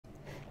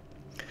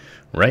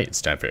Right,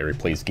 it's time for Eric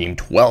Plays Game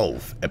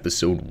 12,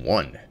 Episode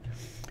 1.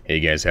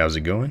 Hey guys, how's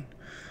it going?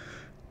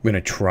 I'm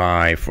gonna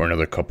try for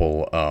another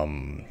couple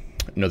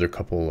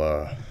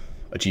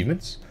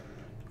achievements.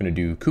 I'm gonna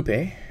do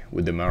Coupe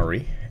with the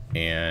Maori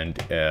and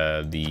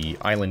the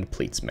Island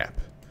Plates map.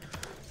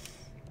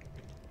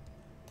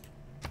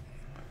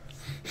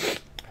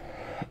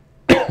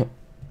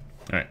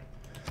 Alright,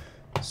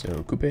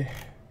 so Coupe.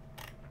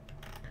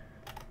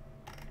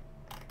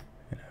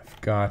 And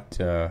I've got,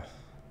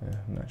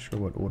 I'm not sure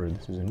what order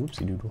this is in.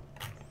 Whoopsie doodle.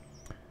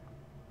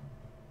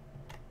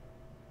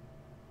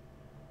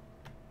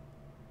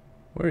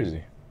 Where is he?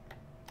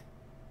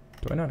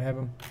 Do I not have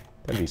him?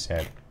 That'd be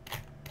sad.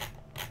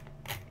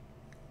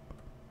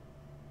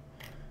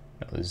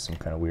 No, this is some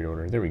kind of weird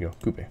order. There we go.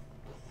 Coupe.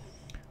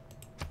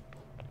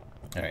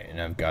 Alright,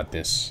 and I've got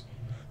this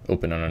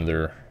open on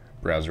another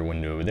browser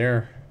window over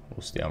there.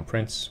 We'll stay on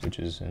Prince, which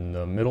is in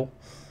the middle.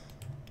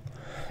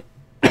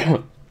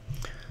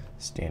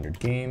 Standard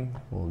game.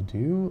 We'll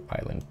do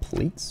Island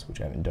Plates, which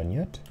I haven't done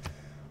yet.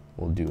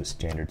 We'll do a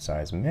standard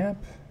size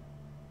map.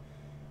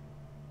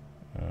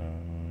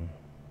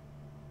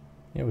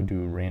 Yeah, we'll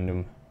do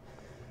random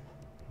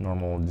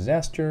normal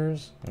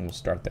disasters, and we'll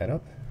start that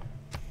up.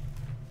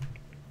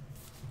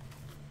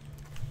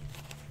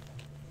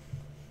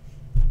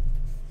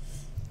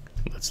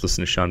 Let's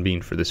listen to Sean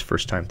Bean for this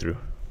first time through.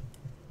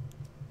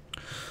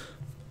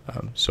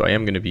 So I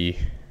am going to be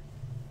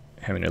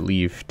having to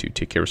leave to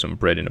take care of some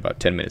bread in about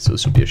 10 minutes, so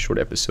this will be a short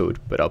episode,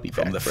 but I'll be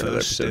back From the for another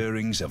first episode.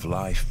 stirrings of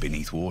life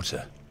beneath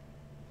water,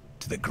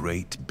 to the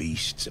great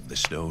beasts of the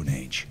Stone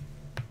Age,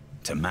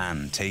 to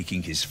man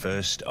taking his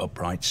first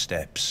upright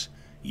steps,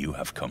 you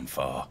have come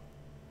far.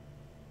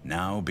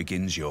 Now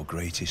begins your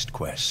greatest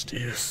quest.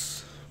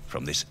 Yes.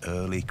 From this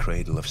early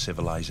cradle of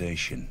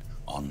civilization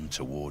on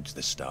towards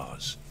the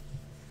stars.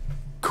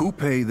 Coupe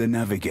the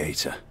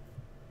Navigator,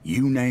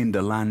 you named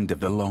the land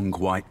of the long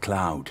white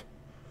cloud,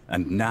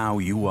 and now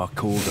you are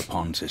called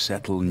upon to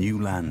settle new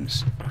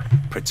lands.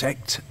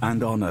 Protect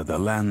and honor the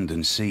land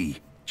and sea,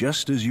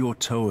 just as your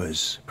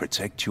towers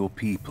protect your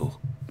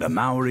people. The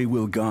Maori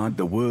will guard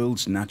the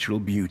world's natural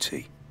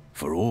beauty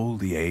for all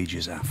the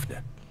ages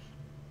after.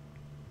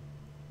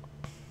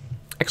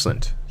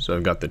 Excellent. So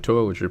I've got the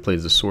Toa, which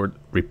replaces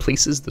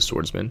the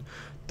swordsman.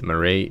 The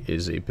Marae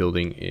is a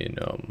building in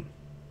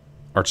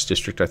Arts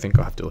District, I think.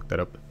 I'll have to look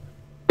that up.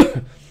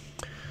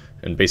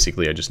 And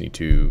basically, I just need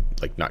to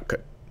like not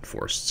cut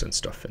forests and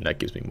stuff, and that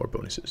gives me more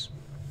bonuses.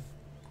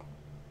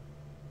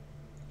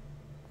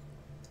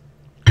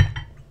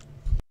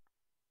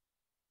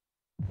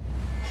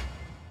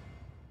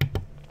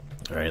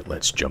 All right,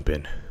 let's jump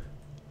in.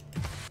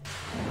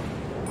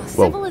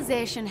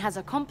 Civilization has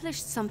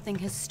accomplished something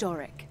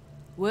historic,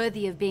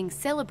 worthy of being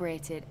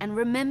celebrated and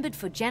remembered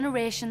for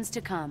generations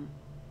to come.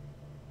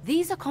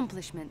 These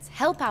accomplishments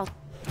help out.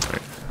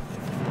 Right.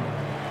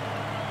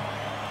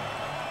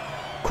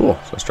 Cool,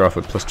 so I start off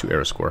with +2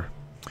 arrow score.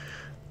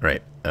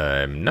 Right,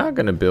 I'm not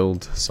going to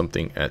build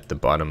something at the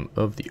bottom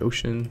of the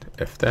ocean,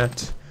 F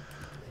that.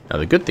 Now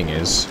the good thing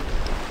is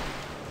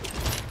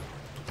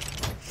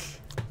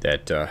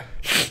that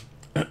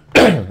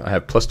I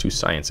have +2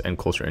 science and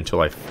culture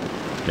until I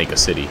make a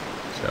city,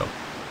 so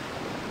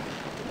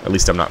at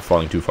least I'm not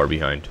falling too far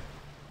behind.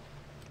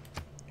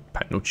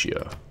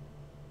 Pannotia.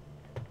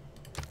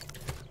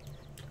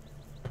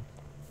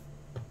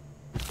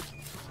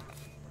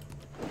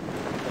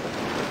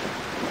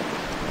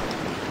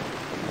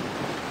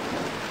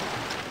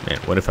 Man,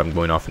 what if I'm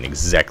going off in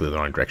exactly the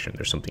wrong direction?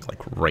 There's something like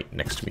right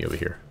next to me over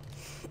here.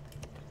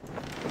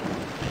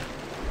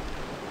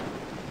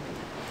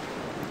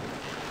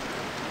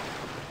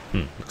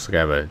 Looks like I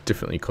have a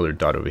differently colored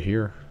dot over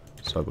here,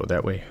 so I'll go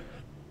that way.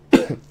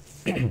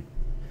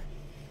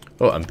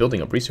 Oh, I'm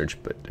building up research,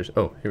 but there's...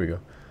 Oh, here we go.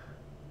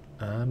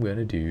 I'm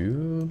gonna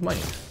do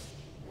mining.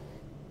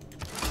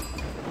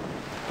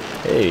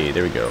 Hey,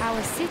 there we go.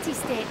 Our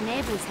city-state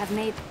neighbors have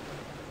made...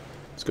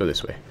 Let's go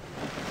this way.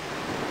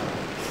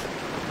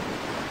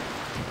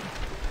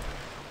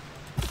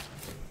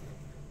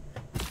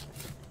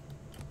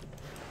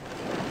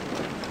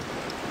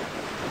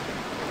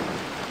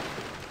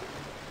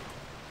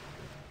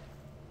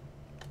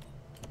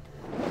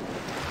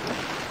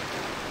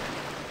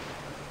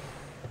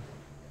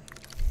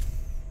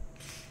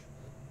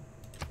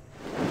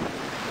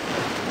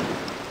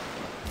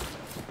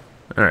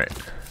 Alright.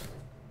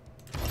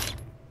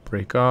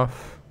 Break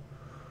off.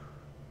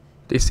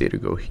 They say to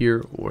go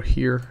here or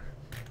here.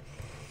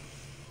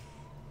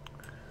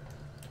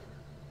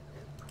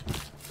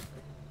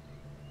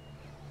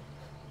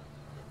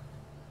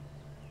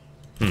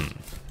 I'm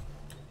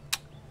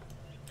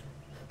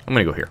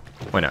gonna go here.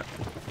 Why not?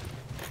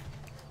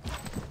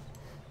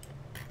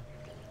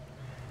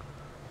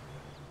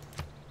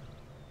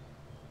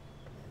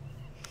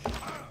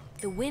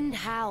 The wind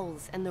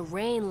howls and the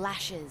rain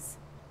lashes.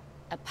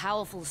 A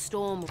powerful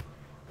storm.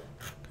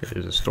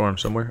 There's a storm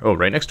somewhere. Oh,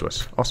 right next to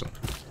us. Awesome.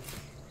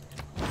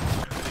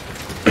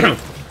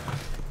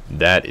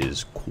 That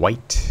is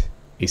quite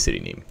a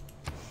city name.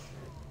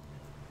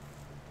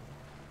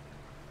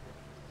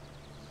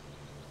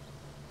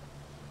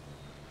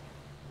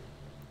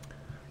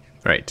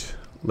 Alright,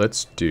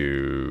 let's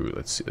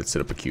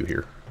set up a queue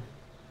here.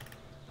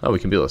 Oh, we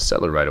can build a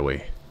settler right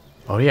away.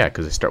 Oh yeah,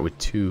 because they start with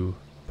 2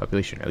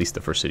 population. At least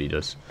the first city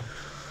does.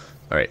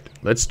 Alright,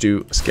 let's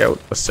do a scout,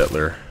 a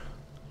settler,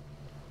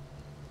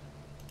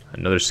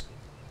 another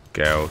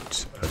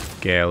scout, a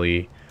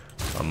galley,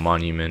 a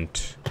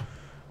monument,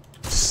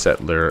 a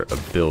settler, a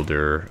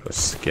builder, a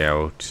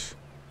scout,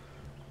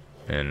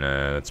 and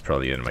that's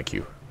probably the end of my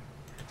queue.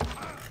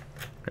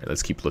 Alright,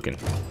 let's keep looking.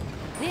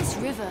 This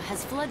river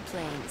has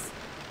floodplains,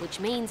 which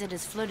means it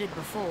has flooded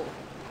before,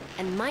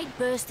 and might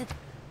burst it.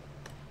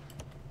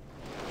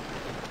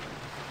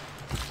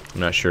 I'm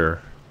not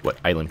sure what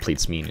island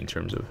plates mean in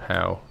terms of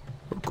how.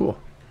 Oh, cool.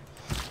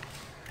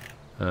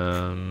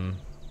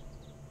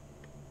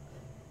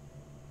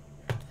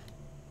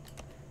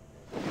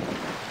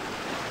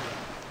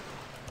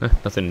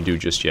 Nothing to do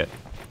just yet.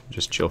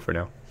 Just chill for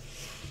now.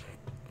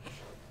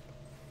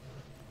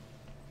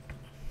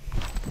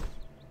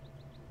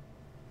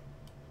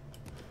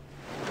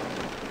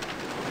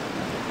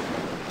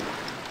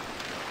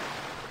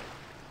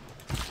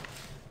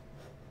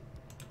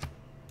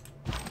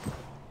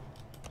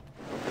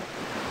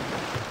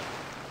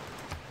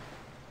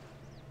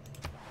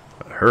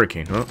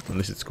 Hurricane, well, at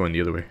least it's going the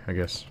other way, I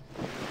guess.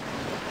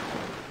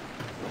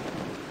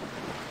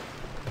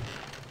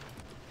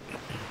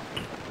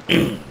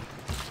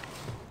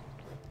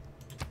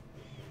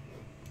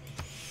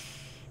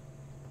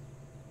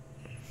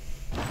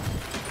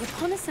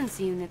 Reconnaissance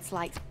units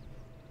like...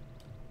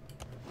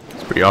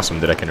 It's pretty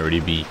awesome that I can already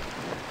be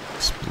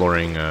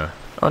exploring, oh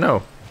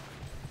no!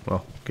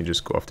 Well, I can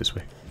just go off this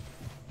way.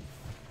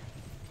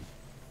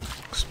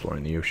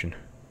 Exploring the ocean.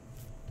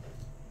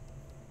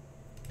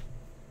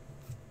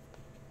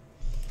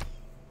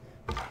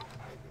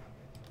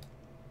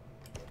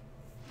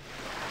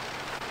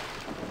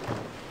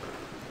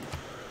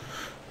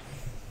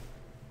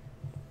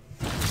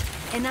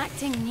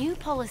 Enacting new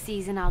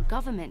policies in our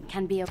government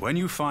can be a... When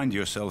you find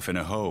yourself in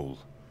a hole,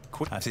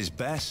 at his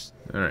best.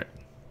 Alright.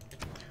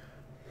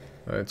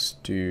 Let's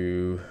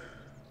do...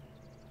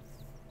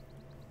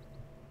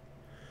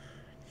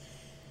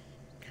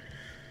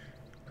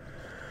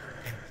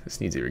 This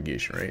needs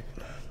irrigation, right?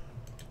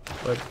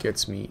 What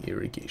gets me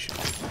irrigation?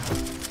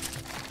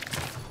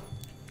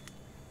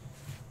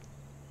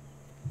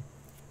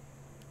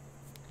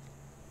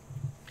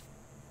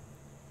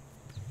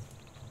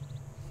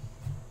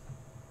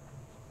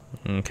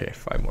 Okay,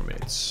 5 more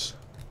minutes.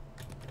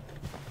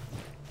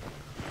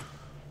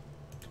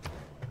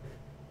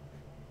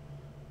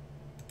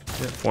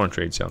 Yeah, foreign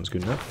trade sounds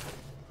good enough.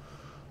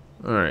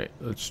 Alright,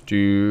 let's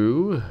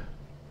do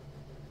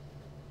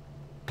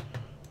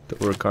the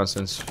order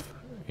constants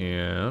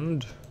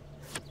and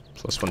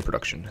 +1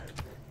 production.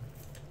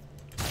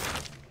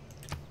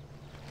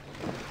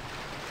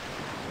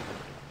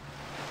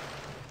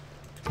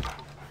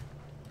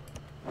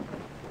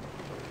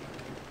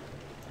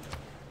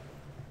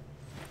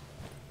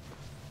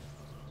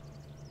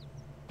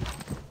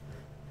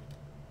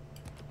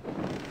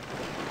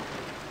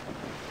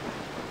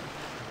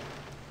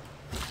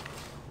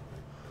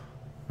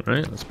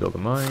 Alright, let's build a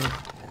mine.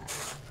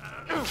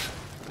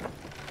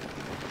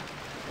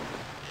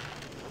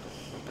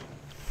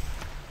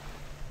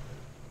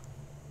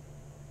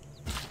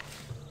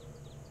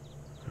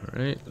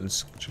 Alright,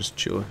 let's just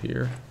chill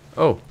here.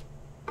 Oh,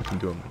 I can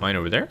do a mine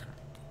over there?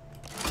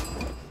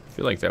 I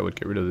feel like that would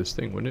get rid of this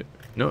thing, wouldn't it?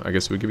 No, I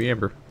guess it would give me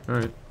amber.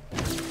 Alright.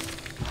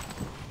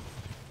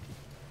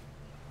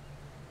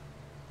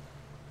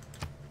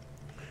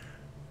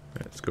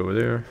 Let's go over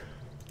there.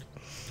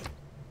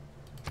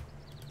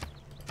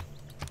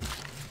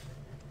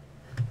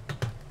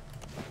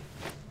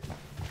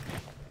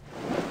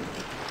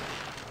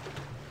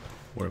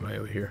 Where am I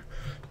over here?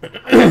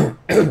 I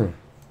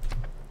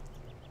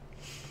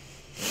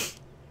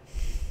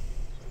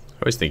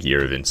always think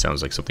Yerevan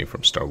sounds like something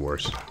from Star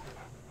Wars.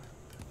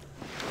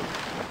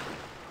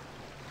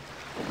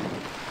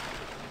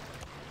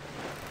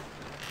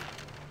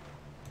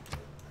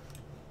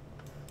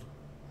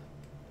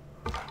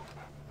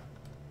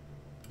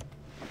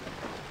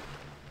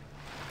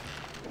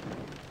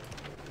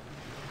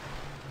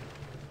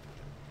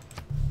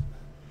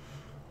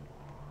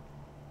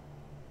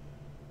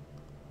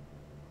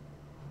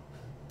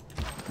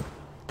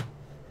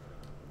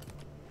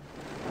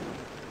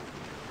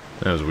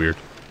 That was weird.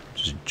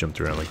 Just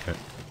jumped around like that.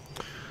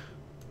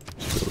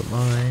 Let's build a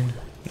mine.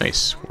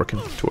 Nice.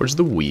 Working towards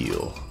the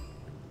wheel.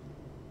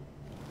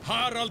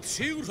 Harald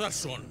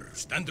Sigurðarson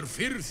stendur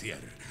fyrir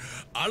þér.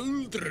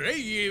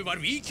 Aldrei var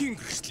víking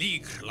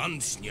slík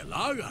lands né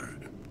lagar.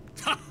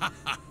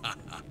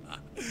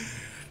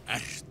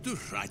 Ertu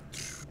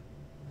hræddur?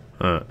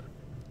 I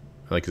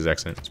like his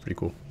accent. It's pretty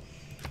cool.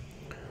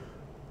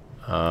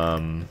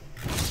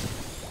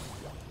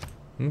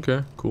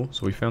 Okay, cool.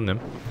 So we found them.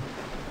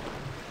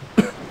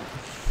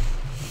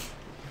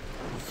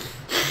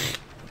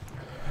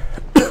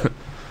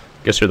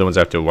 Guess they're the ones I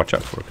have to watch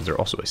out for because they're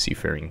also a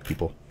seafaring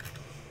people.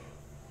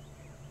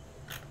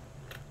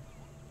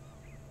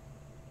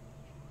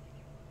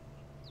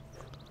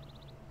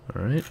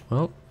 Alright,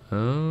 well,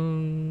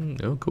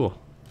 Oh, cool.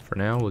 For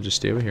now, we'll just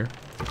stay over here.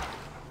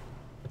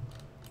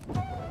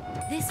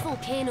 This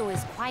volcano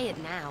is quiet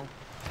now.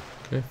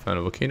 Okay, found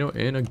a volcano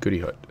and a goody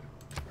hut.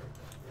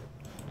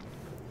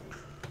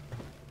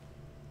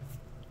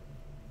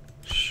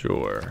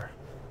 Sure.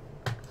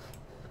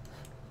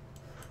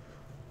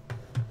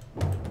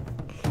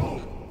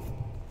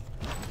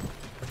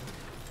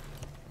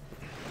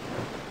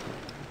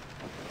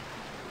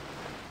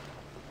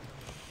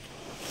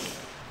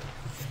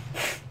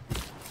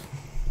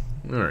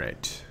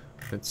 Alright,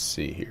 let's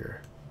see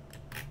here.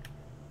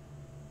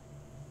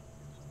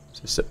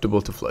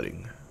 Susceptible to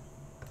flooding.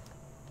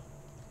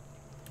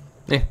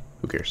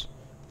 Who cares?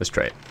 Let's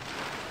try it.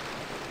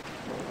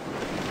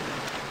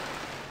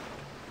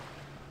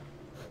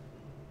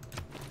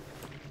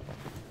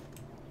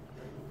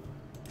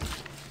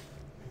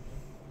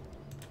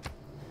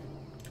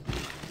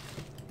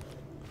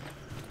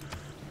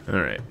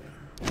 Alright.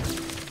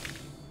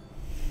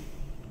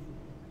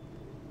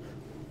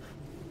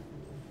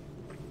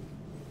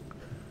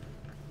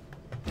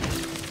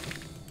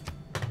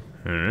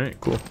 Alright,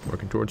 cool.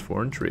 Working towards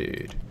foreign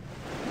trade.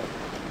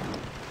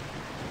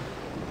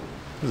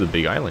 This is a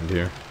big island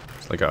here.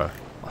 It's like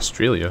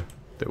Australia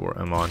that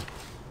I'm on.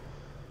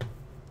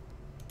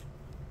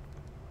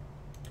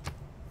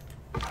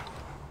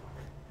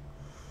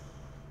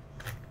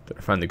 Did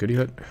I find the goody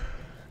hut?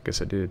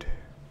 Guess I did.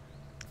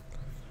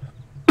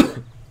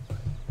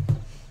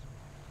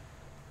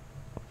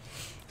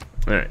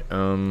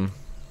 Alright,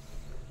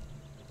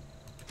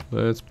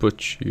 let's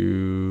put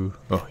you...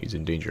 Oh, he's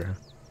in danger, huh?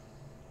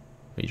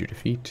 Major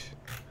defeat.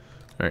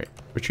 Alright,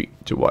 retreat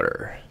to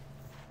water.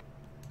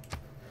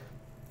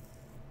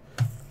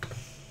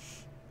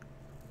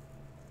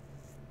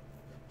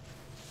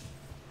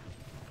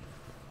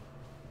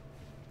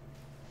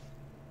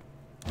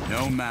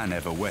 No man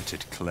ever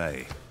wetted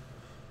clay.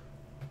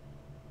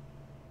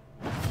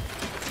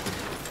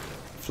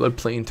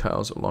 Floodplain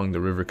tiles along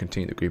the river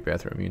contain the Great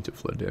Bath are immune to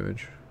flood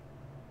damage.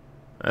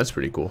 That's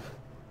pretty cool.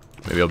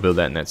 Maybe I'll build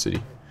that in that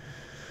city.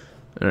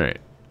 Alright.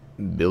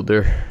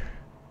 Builder.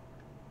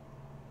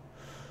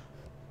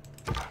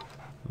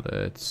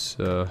 Let's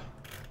alright,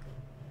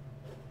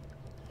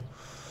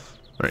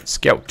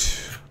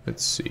 scout.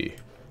 Let's see.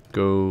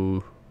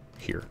 Go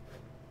here.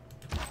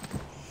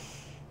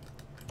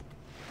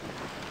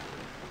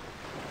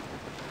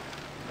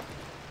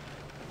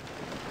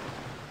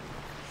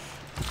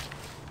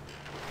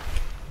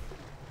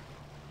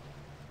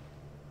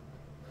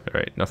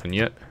 Alright, nothing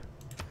yet.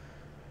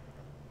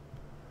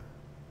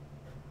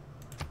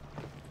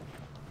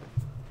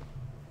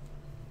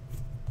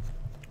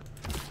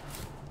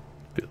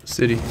 Build a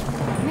city.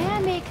 May I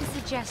make a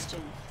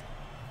suggestion?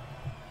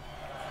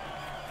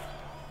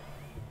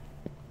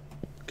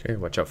 Okay,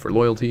 watch out for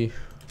loyalty.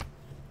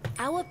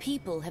 Our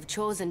people have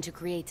chosen to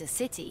create a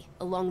city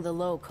along the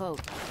low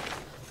coast.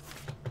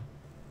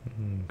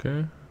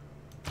 Okay.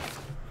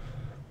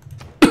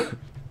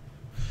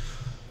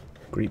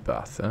 Great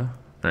Bath, huh?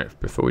 Alright,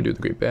 before we do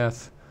the Great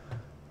Bath,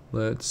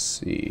 let's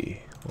see.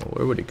 Well,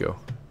 where would it go?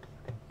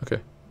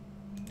 Okay.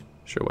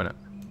 Sure, why not?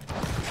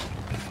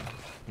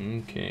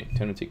 Okay,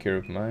 time to take care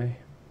of my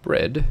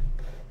bread.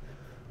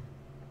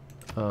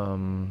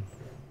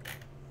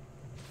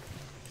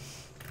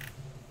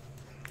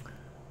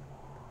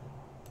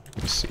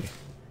 Let's see.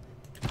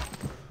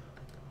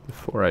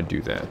 Before I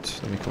do that,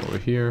 let me come over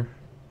here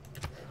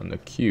on the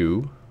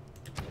queue.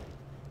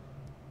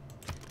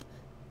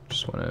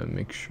 Just want to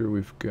make sure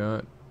we've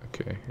got,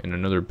 okay, and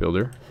another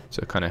builder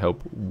to kind of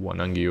help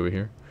Wanangi over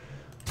here.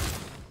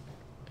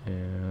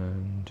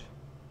 And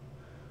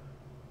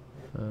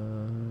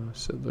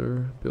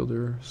settler,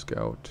 builder,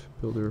 scout,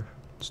 builder.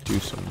 Let's do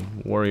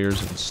some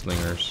warriors and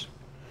slingers.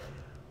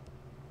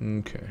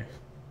 Okay.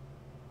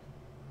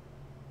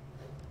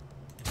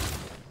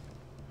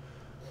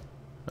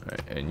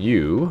 Alright, and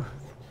you,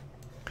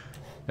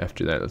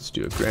 after that, let's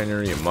do a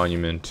granary, a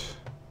monument,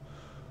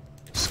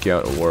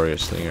 scout, a warrior,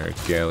 slinger, a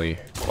galley,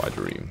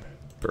 quadrireme.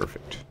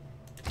 Perfect.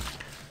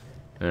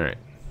 Alright.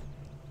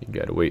 You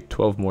gotta wait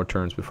 12 more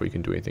turns before you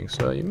can do anything,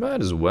 so you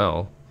might as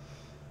well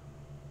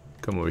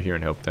come over here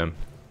and help them.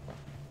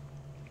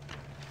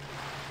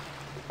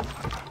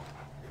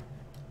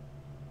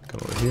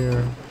 Come over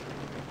here.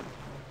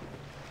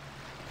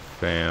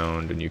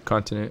 Found a new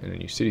continent and a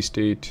new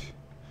city-state.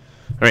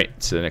 Alright,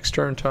 it's the next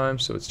turn time,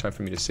 so it's time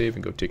for me to save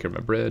and go take care of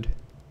my bread.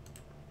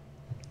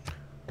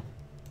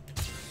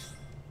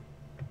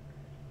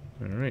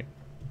 Alright.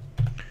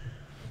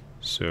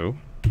 So,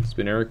 it's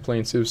been Eric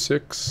playing Civ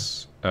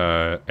 6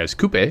 as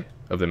Kupe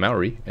of the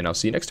Maori, and I'll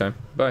see you next time.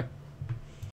 Bye.